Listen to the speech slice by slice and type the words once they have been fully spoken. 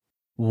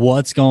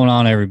What's going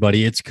on,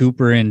 everybody? It's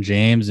Cooper and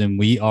James, and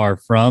we are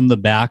from the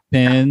Back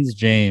Pins.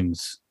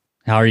 James,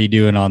 how are you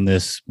doing on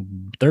this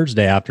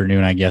Thursday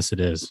afternoon? I guess it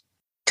is.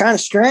 Kind of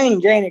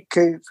strange, ain't it,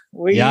 Coop?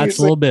 It's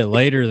a little bit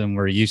later than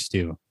we're used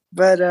to.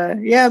 But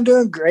yeah, I'm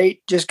doing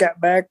great. Just got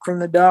back from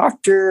the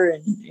doctor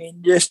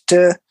and just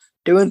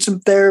doing some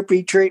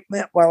therapy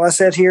treatment while I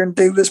sit here and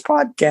do this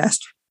podcast.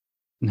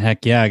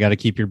 Heck yeah, I got to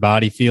keep your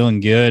body feeling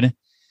good.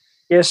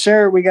 Yes,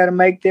 sir. We got to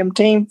make them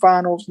team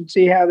finals and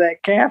see how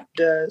that calf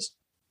does.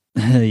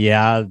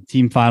 Yeah,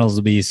 team finals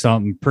will be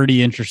something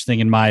pretty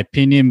interesting in my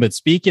opinion. But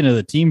speaking of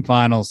the team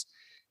finals,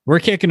 we're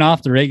kicking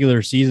off the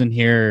regular season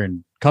here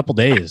in a couple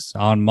days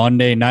on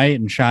Monday night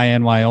in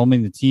Cheyenne,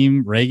 Wyoming. The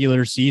team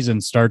regular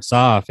season starts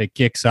off. It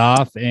kicks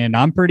off, and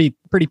I'm pretty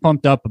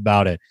pumped up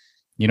about it.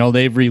 You know,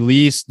 they've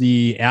released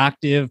the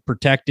active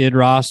protected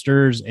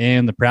rosters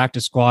and the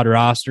practice squad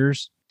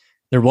rosters.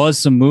 There was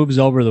some moves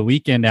over the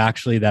weekend,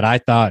 actually, that I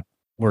thought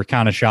were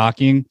kind of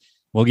shocking.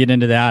 We'll get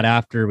into that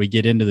after we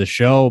get into the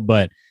show,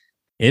 but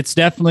it's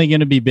definitely going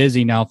to be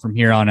busy now from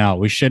here on out.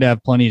 We should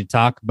have plenty to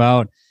talk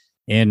about,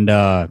 and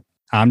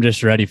I'm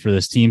just ready for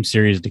this team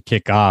series to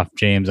kick off,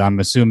 James. I'm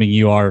assuming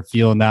you are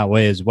feeling that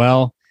way as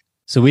well.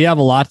 So we have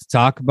a lot to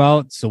talk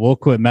about, so we'll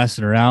quit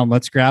messing around.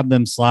 Let's grab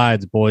them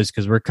slides, boys,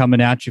 because we're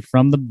coming at you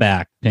from the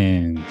Back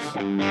Pins.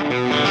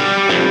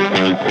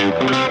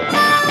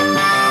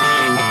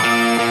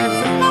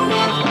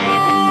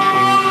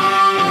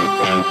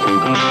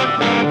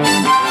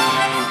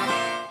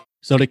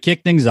 So to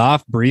kick things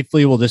off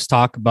briefly, we'll just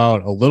talk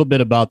about a little bit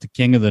about the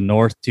King of the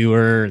North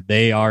Tour.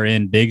 They are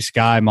in Big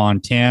Sky,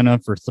 Montana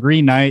for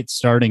 3 nights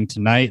starting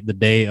tonight, the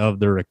day of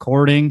the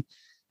recording.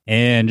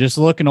 And just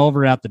looking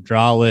over at the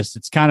draw list,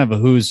 it's kind of a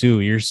who's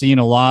who. You're seeing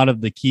a lot of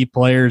the key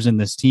players in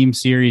this team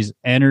series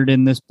entered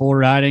in this bull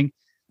riding.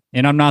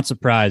 And I'm not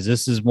surprised.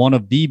 This is one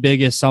of the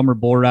biggest summer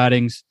bull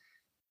ridings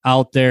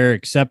out there,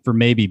 except for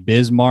maybe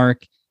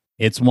Bismarck.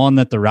 It's one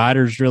that the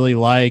riders really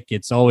like.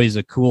 It's always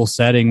a cool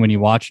setting when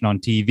you watch it on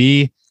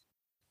TV.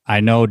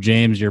 I know,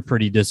 James, you're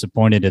pretty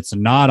disappointed it's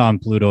not on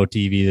Pluto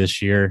TV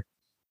this year,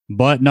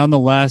 but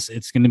nonetheless,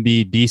 it's going to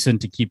be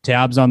decent to keep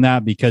tabs on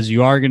that because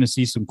you are going to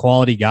see some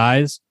quality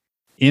guys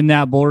in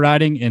that bull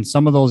riding, and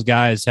some of those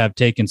guys have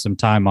taken some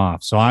time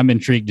off. So I'm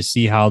intrigued to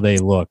see how they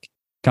look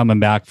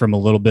coming back from a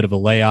little bit of a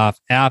layoff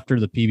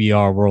after the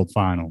PBR World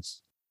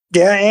Finals.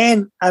 Yeah,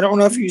 and I don't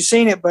know if you've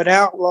seen it, but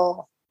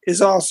Outlaw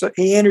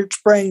he entered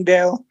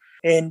Springdale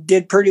and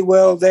did pretty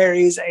well there.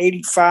 He's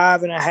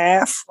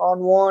 85.5 on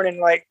one and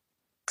like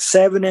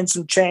 7 and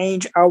some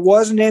change. I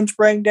wasn't in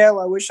Springdale.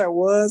 I wish I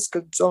was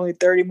because it's only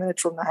 30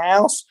 minutes from the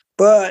house.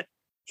 But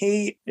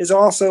he is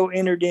also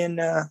entered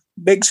in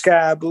Big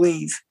Sky, I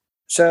believe.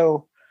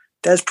 So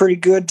that's pretty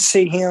good to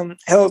see him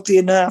healthy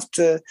enough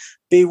to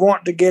be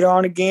wanting to get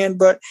on again.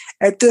 But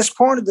at this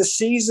point of the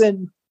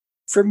season,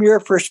 from your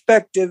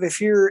perspective,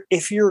 if you're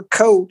a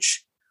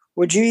coach,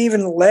 would you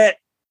even let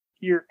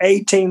your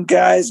A-team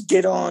guys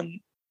get on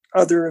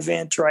other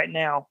events right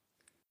now?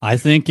 I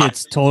think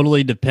it's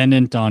totally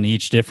dependent on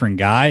each different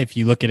guy. If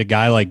you look at a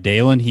guy like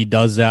Dalen, he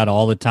does that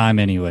all the time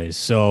anyways.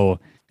 So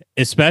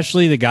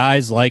especially the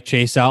guys like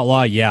Chase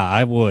Outlaw, yeah,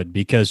 I would,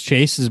 because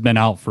Chase has been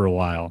out for a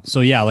while. So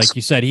yeah, like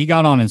you said, he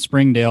got on in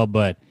Springdale,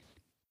 but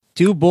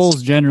 2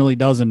 bulls generally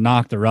doesn't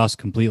knock the rust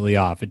completely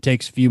off. It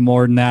takes a few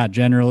more than that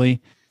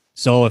generally.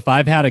 So if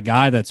I've had a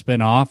guy that's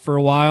been off for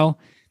a while,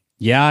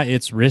 yeah,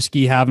 it's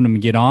risky having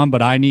him get on,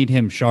 but I need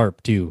him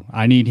sharp too.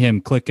 I need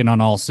him clicking on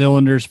all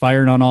cylinders,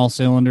 firing on all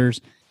cylinders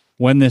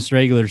when this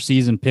regular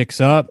season picks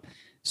up.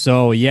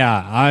 So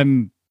yeah,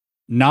 I'm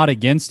not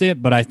against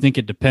it, but I think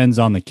it depends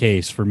on the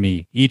case for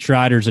me. Each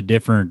rider's a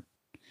different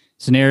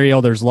scenario.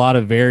 There's a lot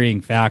of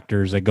varying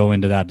factors that go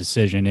into that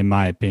decision, in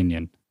my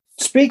opinion.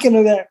 Speaking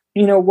of that,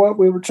 you know, what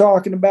we were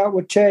talking about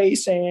with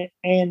Chase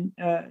and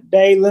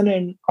Dalen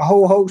and a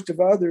whole host of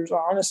others,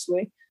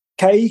 honestly.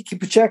 Kaique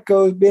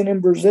Pacheco has been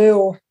in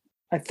Brazil,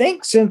 I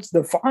think, since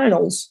the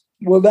finals.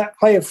 Will that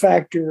play a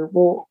factor?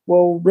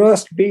 Will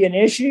rust be an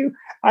issue?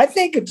 I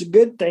think it's a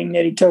good thing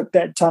that he took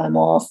that time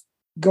off,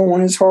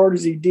 going as hard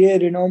as he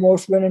did and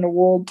almost winning a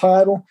world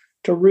title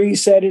to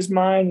reset his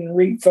mind and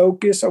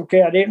refocus.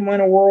 Okay, I didn't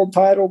win a world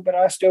title, but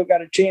I still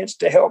got a chance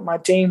to help my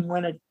team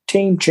win a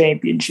team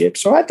championship.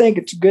 So I think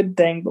it's a good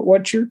thing, but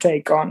what's your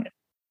take on it?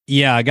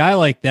 Yeah, a guy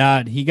like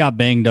that, he got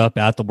banged up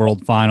at the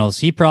World Finals.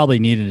 He probably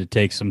needed to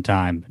take some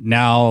time.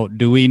 Now,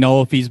 do we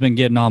know if he's been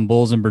getting on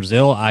bulls in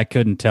Brazil? I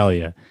couldn't tell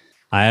you.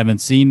 I haven't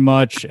seen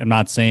much. I'm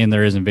not saying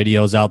there isn't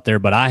videos out there,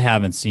 but I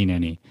haven't seen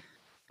any.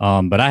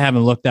 But I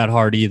haven't looked that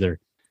hard either.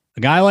 A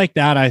guy like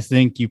that, I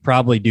think you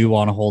probably do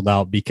want to hold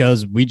out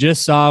because we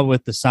just saw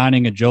with the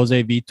signing of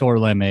Jose Vitor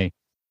Leme,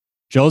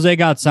 Jose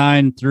got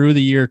signed through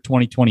the year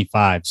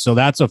 2025. So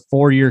that's a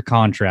 4-year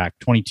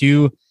contract,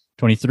 22,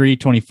 23,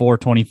 24,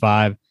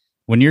 25.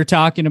 When you're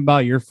talking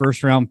about your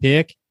first round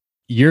pick,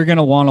 you're going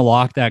to want to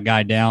lock that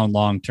guy down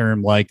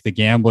long-term like the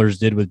Gamblers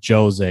did with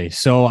Jose.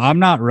 So I'm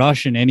not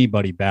rushing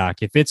anybody back.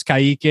 If it's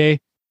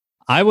Kaique,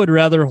 I would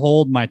rather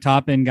hold my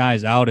top-end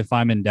guys out if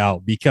I'm in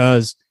doubt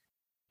because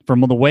from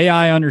the way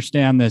I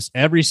understand this,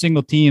 every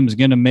single team is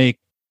going to make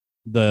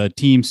the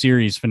team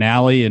series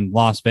finale in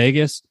Las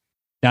Vegas.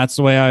 That's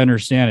the way I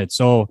understand it.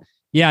 So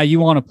yeah,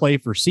 you want to play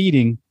for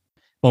seeding,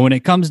 but when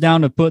it comes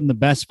down to putting the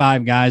best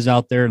 5 guys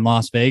out there in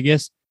Las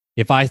Vegas,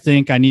 if I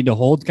think I need to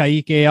hold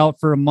Ka'ike out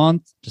for a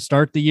month to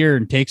start the year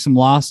and take some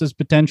losses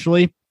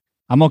potentially,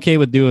 I'm okay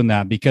with doing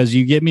that, because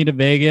you get me to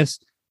Vegas.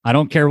 I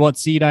don't care what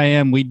seed I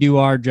am. We do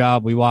our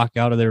job. We walk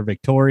out of there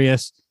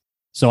victorious.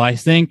 So I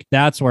think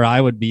that's where I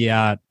would be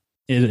at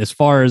as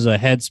far as a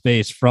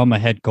headspace from a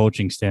head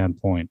coaching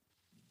standpoint.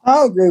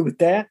 I'll agree with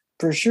that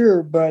for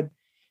sure. But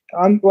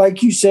I'm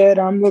like you said,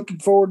 I'm looking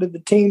forward to the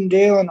team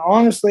deal. And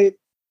honestly,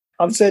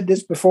 I've said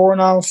this before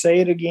and I'll say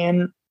it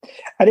again.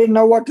 I didn't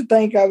know what to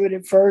think of it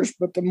at first,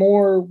 but the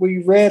more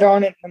we read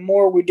on it, the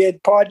more we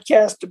did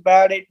podcast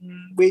about it,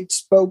 and we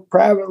spoke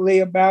privately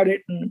about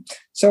it, and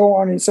so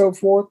on and so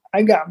forth,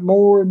 I got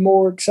more and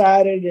more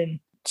excited. And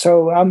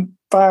so I'm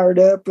fired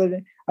up. But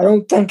I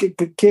don't think it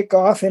could kick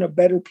off in a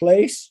better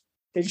place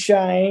than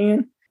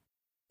Cheyenne.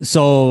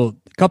 So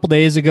a couple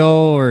days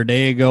ago or a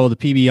day ago, the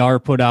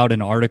PBR put out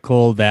an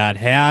article that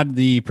had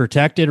the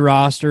protected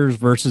rosters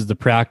versus the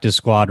practice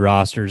squad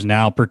rosters.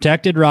 Now,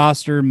 protected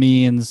roster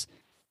means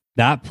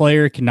that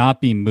player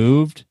cannot be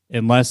moved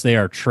unless they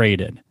are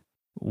traded.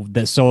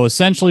 So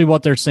essentially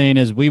what they're saying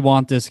is, we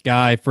want this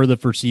guy for the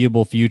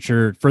foreseeable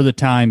future, for the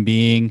time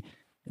being.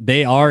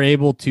 They are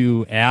able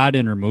to add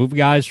and remove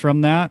guys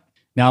from that.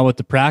 Now with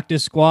the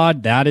practice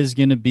squad, that is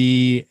going to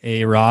be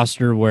a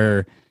roster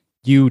where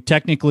you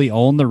technically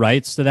own the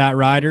rights to that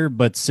rider,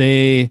 but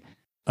say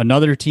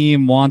another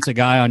team wants a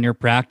guy on your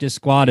practice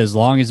squad, as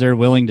long as they're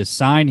willing to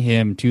sign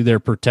him to their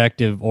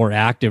protective or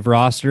active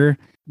roster,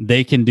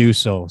 they can do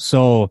so.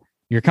 So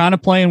you're kind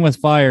of playing with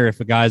fire if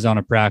a guy's on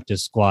a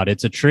practice squad.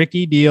 It's a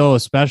tricky deal,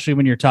 especially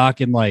when you're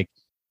talking like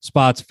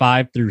spots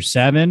 5 through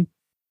 7.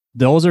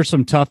 Those are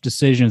some tough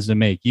decisions to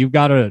make. You've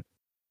got to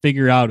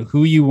figure out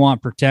who you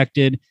want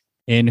protected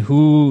and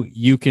who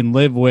you can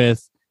live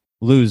with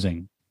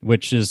losing,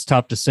 which is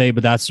tough to say,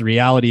 but that's the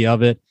reality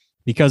of it,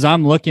 because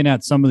I'm looking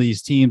at some of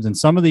these teams, and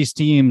some of these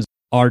teams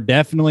are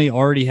definitely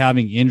already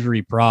having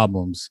injury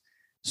problems.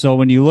 So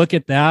when you look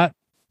at that,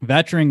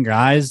 veteran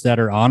guys that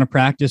are on a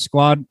practice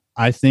squad,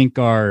 I think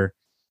are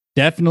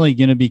definitely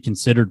going to be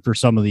considered for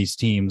some of these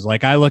teams.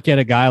 Like I look at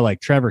a guy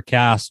like Trevor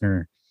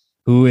Kastner,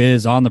 who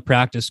is on the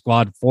practice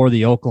squad for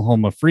the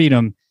Oklahoma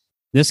Freedom.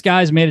 This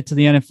guy's made it to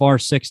the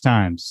NFR 6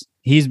 times.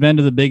 He's been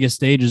to the biggest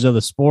stages of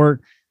the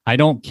sport. I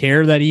don't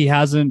care that he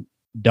hasn't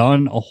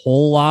done a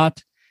whole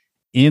lot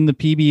in the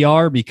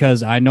PBR,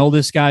 because I know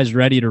this guy's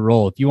ready to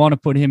roll. If you want to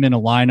put him in a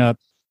lineup,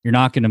 you're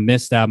not going to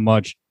miss that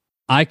much.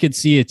 I could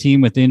see a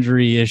team with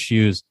injury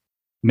issues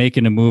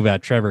making a move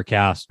at Trevor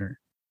Kastner.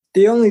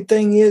 The only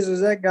thing is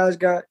that guy's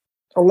got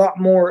a lot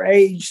more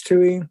age to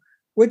him,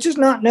 which is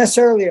not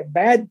necessarily a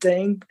bad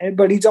thing,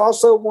 but he's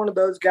also one of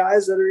those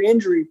guys that are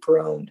injury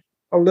prone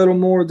a little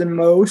more than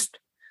most.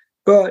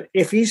 But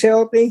if he's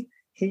healthy,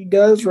 he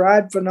does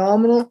ride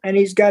phenomenal, and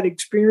he's got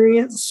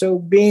experience. So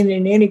being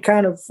in any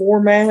kind of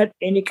format,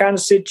 any kind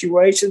of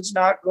situation is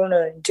not going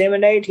to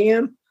intimidate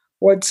him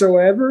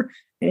whatsoever.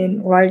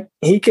 And like,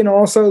 he can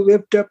also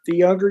lift up the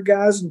younger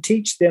guys and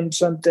teach them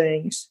some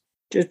things.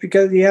 Just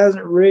because he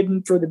hasn't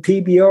ridden for the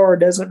PBR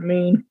doesn't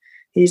mean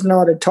he's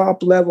not a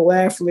top level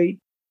athlete.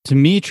 To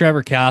me,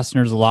 Trevor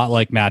Kastner is a lot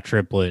like Matt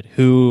Triplett,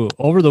 who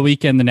over the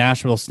weekend, the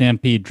Nashville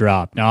Stampede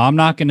dropped. Now, I'm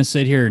not going to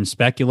sit here and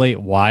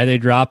speculate why they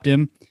dropped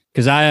him,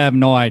 because I have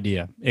no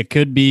idea. It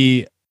could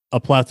be a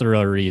plethora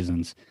of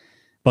reasons.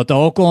 But the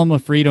Oklahoma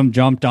Freedom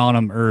jumped on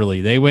him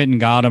early. They went and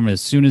got him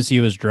as soon as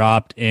he was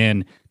dropped,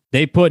 and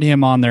they put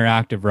him on their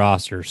active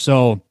roster.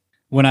 So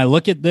when I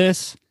look at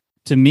this,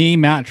 to me,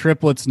 Matt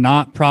Triplett's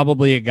not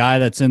probably a guy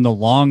that's in the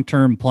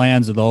long-term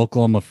plans of the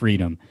Oklahoma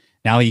Freedom.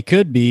 Now, he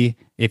could be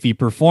if he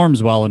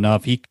performs well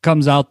enough. He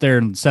comes out there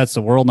and sets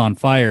the world on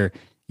fire.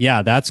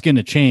 Yeah, that's going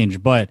to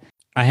change. But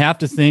I have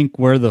to think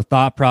where the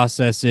thought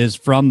process is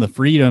from the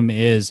Freedom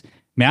is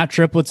Matt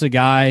Triplett's a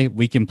guy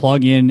we can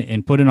plug in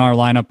and put in our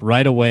lineup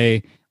right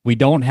away. We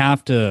don't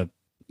have to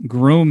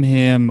groom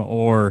him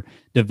or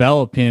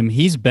develop him.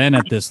 He's been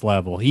at this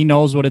level. He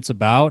knows what it's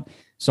about.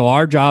 So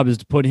our job is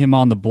to put him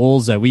on the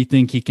bulls that we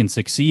think he can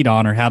succeed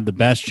on or have the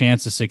best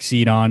chance to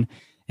succeed on.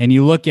 And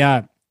you look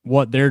at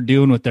what they're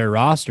doing with their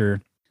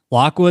roster.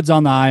 Lockwood's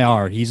on the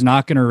IR. He's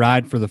not going to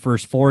ride for the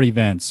first 4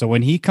 events. So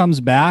when he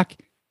comes back,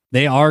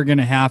 they are going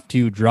to have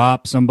to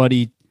drop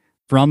somebody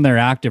from their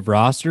active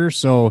roster.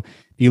 So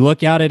if you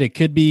look at it, it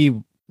could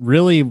be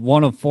really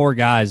one of 4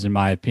 guys, in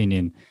my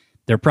opinion.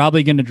 They're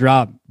probably going to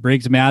drop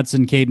Briggs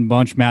Madsen, Caden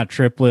Bunch, Matt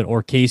Triplett,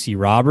 or Casey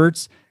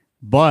Roberts.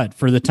 But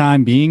for the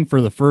time being,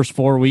 for the first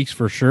 4 weeks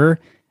for sure,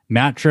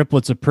 Matt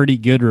Triplett's a pretty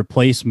good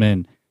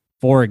replacement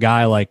for a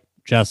guy like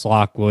Jess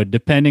Lockwood,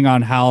 depending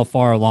on how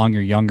far along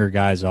your younger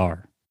guys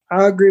are.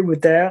 I agree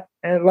with that.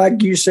 And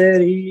like you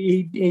said,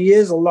 he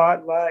is a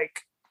lot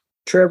like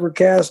Trevor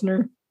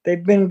Kastner.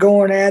 They've been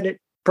going at it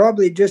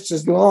probably just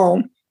as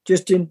long,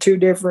 just in 2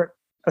 different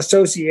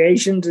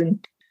associations.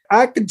 And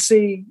I could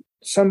see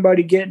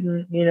somebody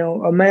getting,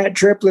 a Matt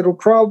Triplett will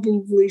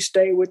probably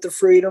stay with the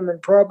Freedom,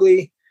 and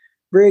probably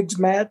Briggs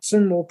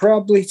Matson will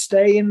probably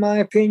stay, in my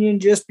opinion,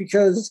 just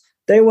because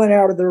they went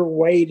out of their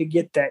way to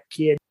get that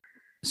kid.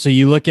 So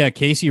you look at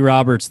Casey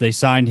Roberts, they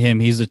signed him.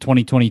 He's a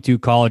 2022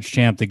 college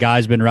champ. The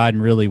guy's been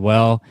riding really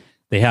well.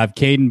 They have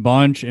Caden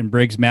Bunch and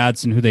Briggs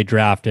Matson, who they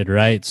drafted,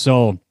 right?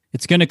 So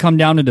it's going to come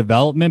down to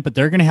development, but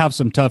they're going to have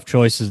some tough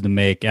choices to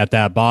make at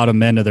that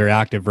bottom end of their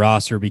active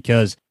roster,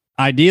 because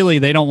ideally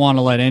they don't want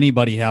to let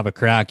anybody have a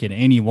crack at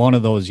any one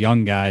of those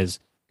young guys.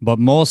 But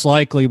most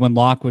likely when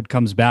Lockwood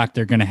comes back,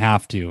 they're going to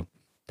have to.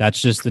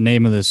 That's just the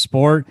name of the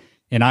sport.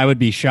 And I would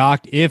be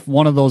shocked if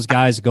one of those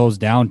guys goes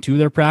down to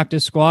their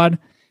practice squad.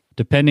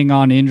 Depending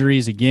on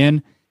injuries,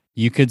 again,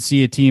 you could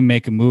see a team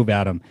make a move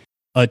at him.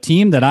 A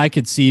team that I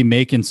could see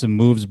making some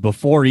moves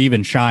before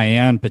even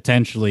Cheyenne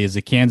potentially is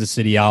the Kansas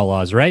City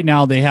Outlaws. Right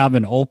now, they have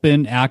an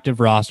open, active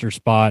roster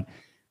spot.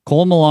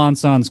 Cole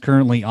Melancon's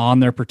currently on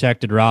their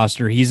protected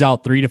roster. He's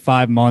out 3 to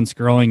 5 months,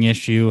 growing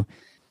issue.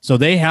 So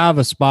they have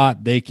a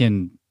spot they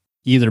can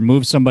either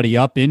move somebody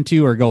up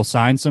into or go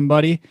sign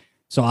somebody.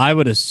 So I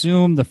would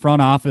assume the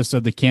front office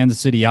of the Kansas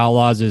City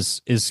Outlaws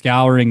is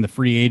scouring the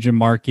free agent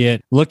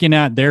market, looking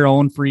at their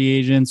own free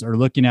agents or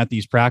looking at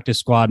these practice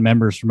squad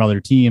members from other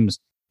teams.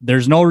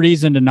 There's no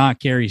reason to not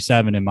carry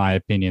 7, in my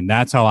opinion.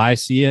 That's how I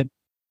see it.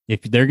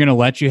 If they're going to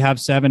let you have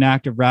 7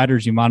 active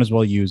riders, you might as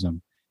well use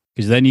them,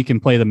 because then you can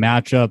play the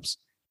matchups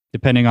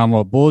depending on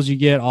what bulls you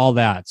get, all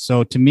that.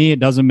 So to me, it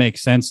doesn't make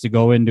sense to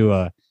go into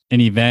an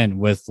event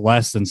with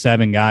less than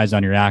 7 guys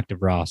on your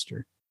active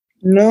roster.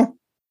 No,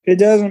 it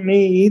doesn't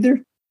me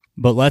either.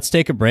 But let's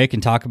take a break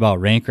and talk about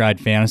Rank Ride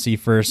Fantasy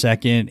for a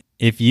second.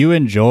 If you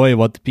enjoy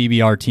what the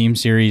PBR Team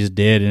Series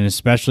did, and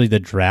especially the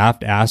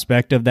draft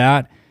aspect of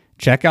that,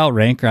 check out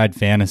Rank Ride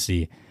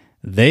Fantasy.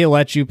 They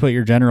let you put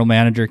your general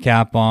manager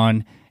cap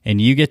on, and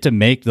you get to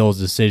make those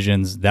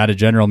decisions that a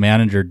general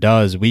manager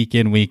does week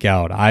in, week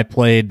out. I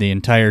played the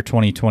entire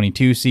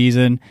 2022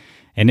 season,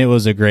 and it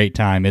was a great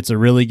time. It's a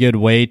really good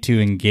way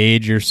to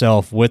engage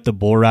yourself with the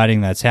bull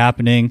riding that's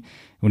happening.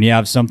 When you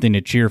have something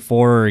to cheer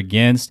for or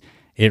against,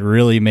 it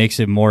really makes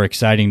it more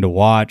exciting to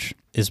watch,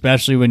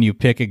 especially when you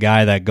pick a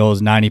guy that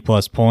goes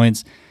 90-plus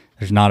points.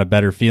 There's not a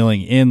better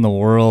feeling in the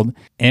world,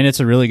 and it's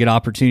a really good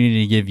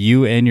opportunity to give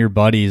you and your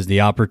buddies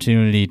the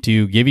opportunity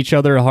to give each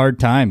other a hard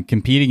time,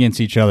 compete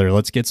against each other.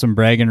 Let's get some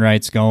bragging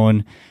rights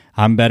going.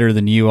 I'm better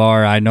than you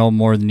are. I know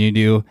more than you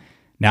do.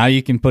 Now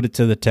you can put it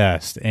to the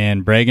test,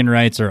 and bragging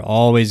rights are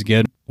always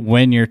good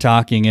when you're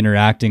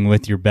interacting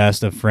with your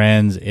best of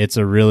friends. It's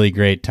a really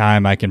great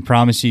time. I can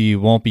promise you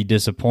won't be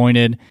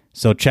disappointed.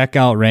 So check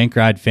out Rank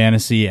Ride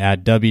Fantasy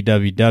at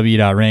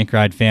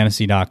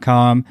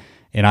www.rankridefantasy.com,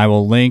 and I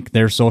will link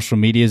their social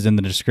medias in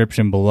the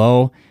description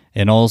below,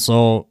 and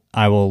also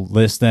I will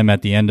list them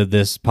at the end of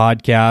this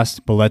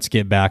podcast. But let's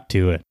get back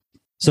to it.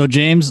 So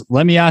James,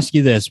 let me ask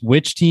you this.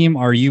 Which team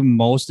are you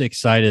most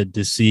excited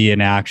to see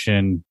in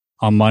action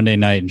on Monday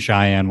night in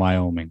Cheyenne,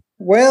 Wyoming?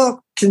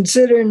 Well,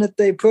 considering that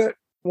they put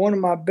one of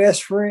my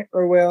best friend,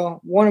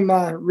 one of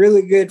my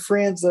really good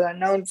friends that I've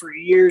known for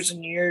years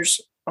and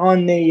years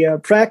on the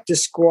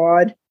practice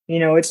squad,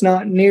 it's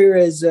not near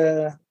as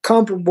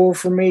comparable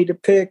for me to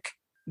pick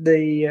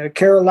the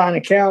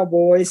Carolina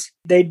Cowboys.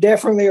 They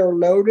definitely are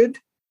loaded,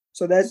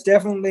 so that's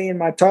definitely in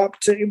my top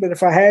 2. But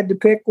if I had to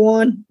pick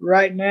one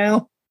right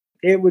now,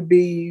 it would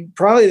be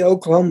probably the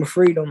Oklahoma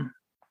Freedom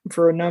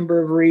for a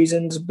number of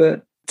reasons,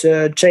 but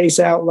Chase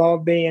Outlaw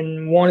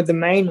being one of the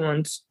main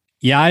ones.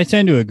 Yeah, I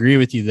tend to agree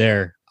with you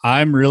there.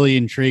 I'm really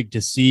intrigued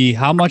to see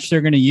how much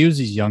they're going to use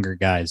these younger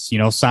guys.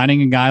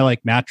 Signing a guy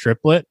like Matt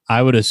Triplett,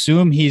 I would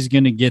assume he's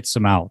going to get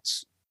some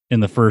outs in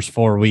the first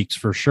 4 weeks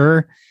for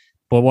sure.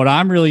 But what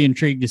I'm really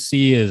intrigued to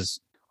see is,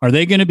 are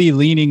they going to be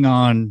leaning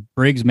on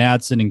Briggs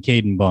Matson and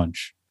Caden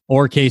Bunch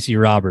or Casey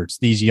Roberts,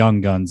 these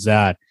young guns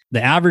that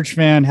the average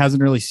fan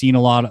hasn't really seen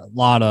a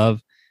lot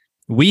of?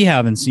 We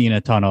haven't seen a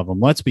ton of them.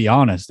 Let's be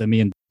honest. I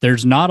mean,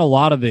 there's not a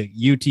lot of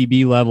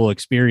UTB level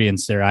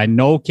experience there. I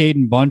know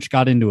Caden Bunch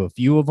got into a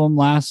few of them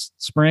this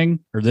spring,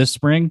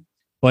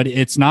 but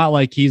it's not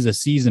like he's a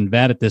seasoned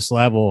vet at this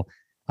level.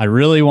 I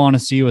really want to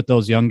see what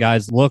those young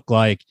guys look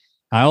like.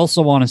 I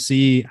also want to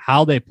see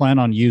how they plan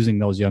on using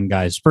those young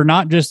guys for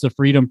not just the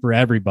Freedom, for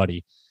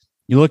everybody.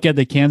 You look at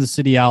the Kansas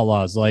City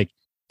Outlaws, like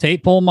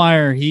Tate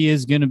Pohlmeyer, he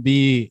is going to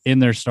be in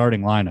their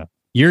starting lineup.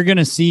 You're going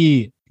to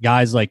see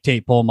guys like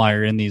Tate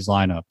Pohlmeyer in these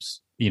lineups,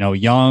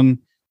 young.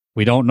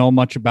 We don't know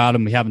much about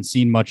him. We haven't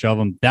seen much of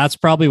him. That's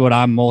probably what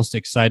I'm most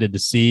excited to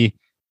see.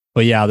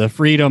 But yeah, the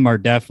Freedom are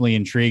definitely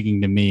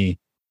intriguing to me,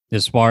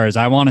 as far as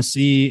I want to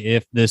see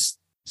if this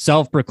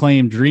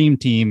self-proclaimed dream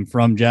team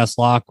from Jess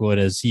Lockwood,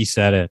 as he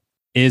said it,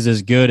 is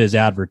as good as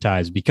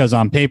advertised, because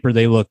on paper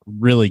they look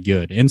really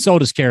good. And so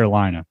does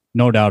Carolina,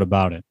 no doubt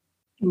about it.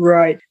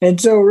 Right. And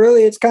so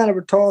really it's kind of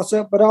a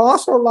toss-up, but I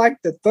also like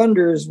the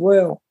Thunder as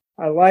well.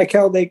 I like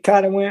how they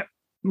kind of went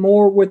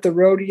more with the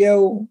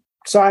rodeo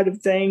side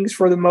of things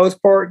for the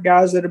most part,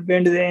 guys that have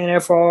been to the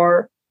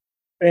NFR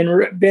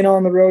and been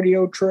on the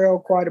rodeo trail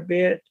quite a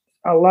bit.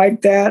 I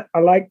like that. I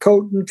like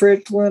Colton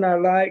Fritzland. I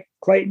like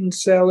Clayton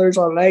Sellers.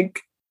 I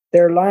like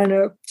their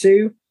lineup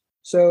too.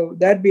 So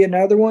that'd be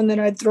another one that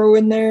I'd throw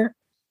in there.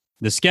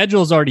 The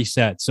schedule is already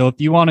set. So if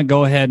you want to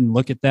go ahead and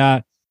look at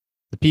that,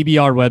 the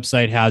PBR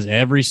website has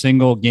every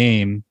single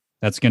game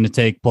that's going to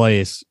take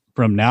place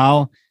from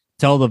now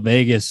till the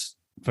Vegas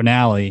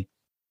finale.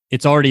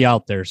 It's already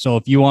out there. So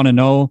if you want to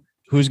know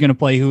who's going to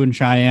play who in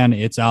Cheyenne,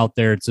 it's out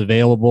there. It's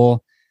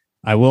available.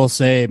 I will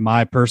say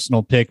my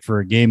personal pick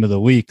for game of the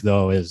week,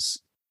 though,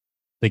 is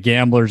the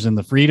Gamblers and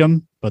the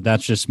Freedom, but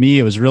that's just me.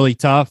 It was really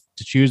tough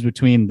to choose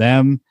between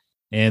them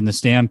and the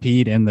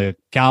Stampede and the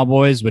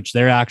Cowboys, which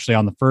they're actually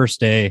on the first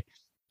day.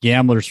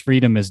 Gamblers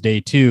Freedom is day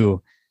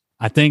 2.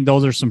 I think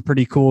those are some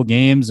pretty cool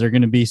games. They're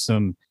going to be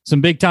some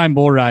big time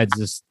bull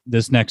rides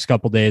this next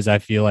couple days. I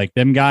feel like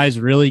them guys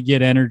really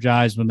get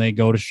energized when they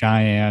go to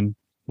Cheyenne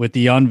with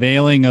the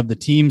unveiling of the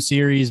team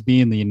series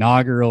being the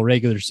inaugural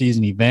regular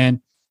season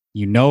event.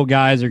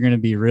 Guys are going to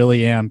be really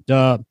amped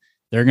up.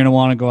 They're going to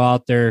want to go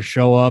out there,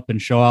 show up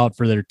and show out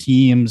for their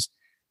teams,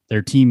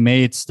 their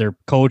teammates, their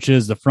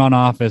coaches, the front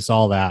office,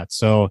 all that.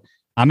 So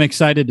I'm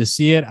excited to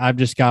see it. I've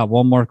just got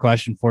one more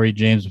question for you,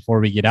 James, before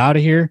we get out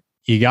of here.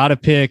 You got to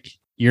pick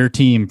your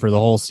team for the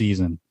whole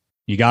season.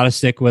 You got to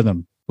stick with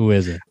them. Who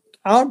is it?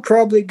 I'll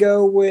probably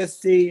go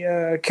with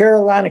the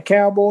Carolina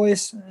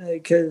Cowboys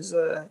because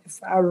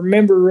if I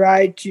remember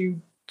right,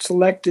 you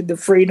selected the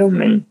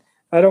Freedom, and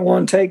I don't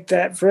want to take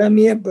that from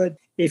you. But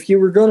if you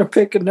were going to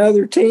pick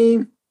another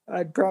team,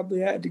 I'd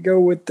probably have to go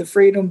with the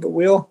Freedom, but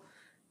we'll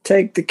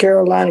take the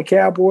Carolina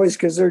Cowboys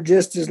because they're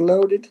just as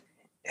loaded.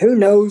 Who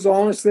knows?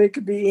 Honestly, it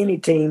could be any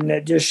team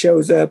that just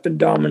shows up and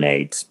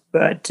dominates.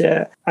 But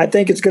I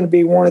think it's going to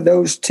be one of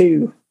those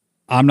two.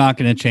 I'm not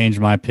going to change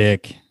my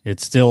pick.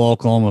 It's still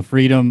Oklahoma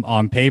Freedom.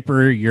 On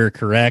paper, you're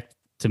correct.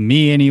 To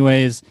me,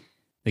 anyways,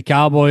 the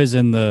Cowboys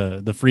and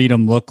the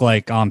Freedom look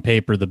like on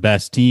paper the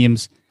best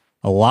teams.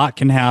 A lot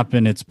can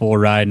happen. It's bull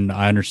riding.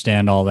 I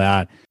understand all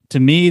that. To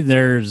me,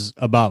 there's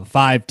about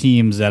 5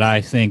 teams that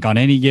I think on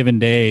any given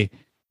day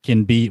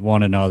can beat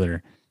one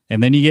another.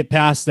 And then you get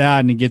past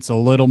that and it gets a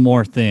little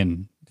more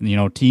thin.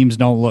 Teams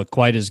don't look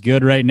quite as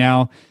good right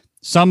now.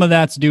 Some of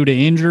that's due to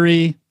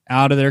injury,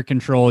 out of their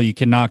control. You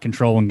cannot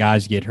control when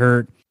guys get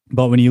hurt.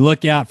 But when you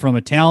look at from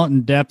a talent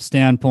and depth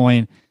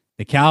standpoint,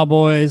 the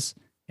Cowboys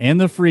and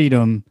the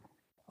Freedom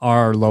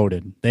are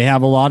loaded. They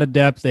have a lot of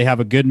depth. They have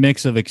a good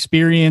mix of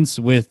experience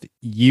with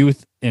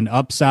youth and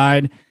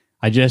upside.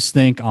 I just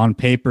think on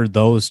paper,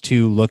 those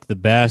two look the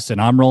best, and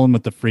I'm rolling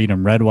with the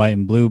Freedom, red, white,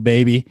 and blue,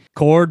 baby.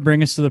 Cord,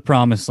 bring us to the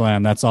promised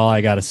land. That's all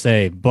I got to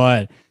say.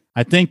 But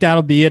I think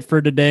that'll be it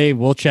for today.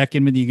 We'll check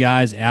in with you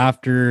guys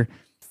after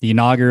the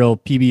inaugural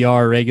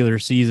PBR regular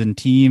season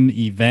team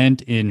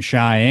event in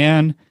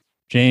Cheyenne.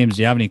 James,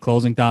 do you have any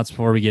closing thoughts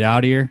before we get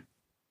out of here?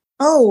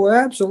 Oh,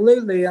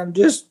 absolutely. I'm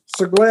just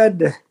so glad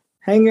to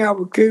hang out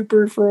with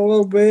Cooper for a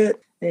little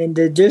bit and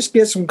to just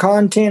get some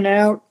content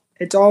out.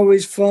 It's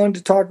always fun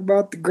to talk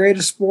about the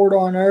greatest sport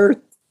on earth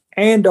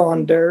and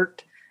on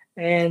dirt.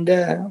 And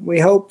we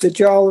hope that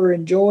y'all are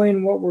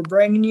enjoying what we're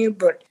bringing you.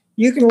 But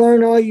you can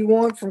learn all you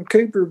want from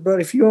Cooper.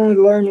 But if you only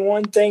learn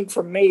one thing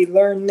from me,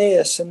 learn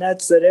this. And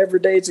that's that every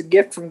day is a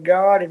gift from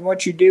God. And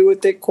what you do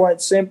with it, quite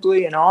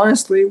simply and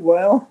honestly,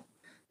 well,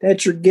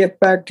 that's your gift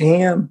back to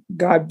him.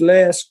 God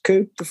bless.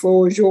 Coop, the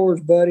floor is yours,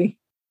 buddy.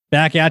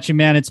 Back at you,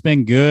 man. It's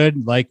been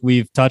good. Like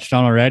we've touched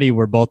on already,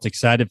 we're both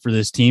excited for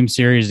this team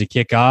series to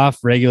kick off.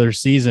 Regular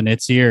season,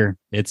 it's here.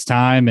 It's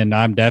time, and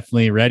I'm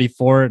definitely ready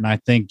for it. And I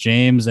think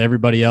James,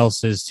 everybody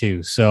else is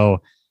too.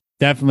 So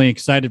definitely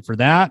excited for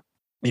that.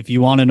 If you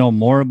want to know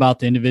more about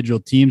the individual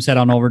teams, head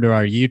on over to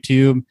our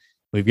YouTube.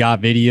 We've got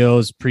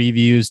videos,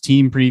 previews,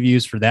 team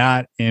previews for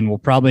that, and we'll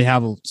probably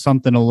have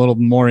something a little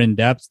more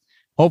in-depth,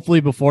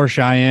 hopefully before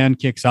Cheyenne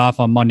kicks off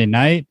on Monday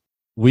night.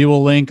 We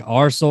will link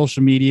our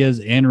social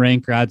medias and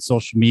Rank Ride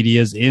social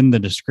medias in the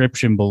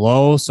description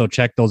below. So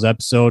check those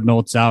episode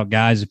notes out,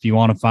 guys, if you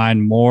want to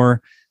find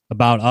more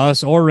about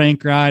us or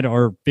Rank Ride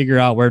or figure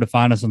out where to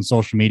find us on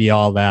social media,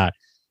 all that.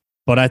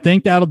 But I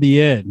think that'll be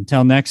it.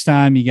 Until next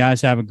time, you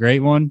guys have a great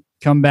one.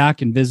 Come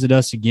back and visit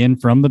us again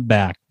from the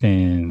back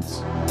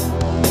pins.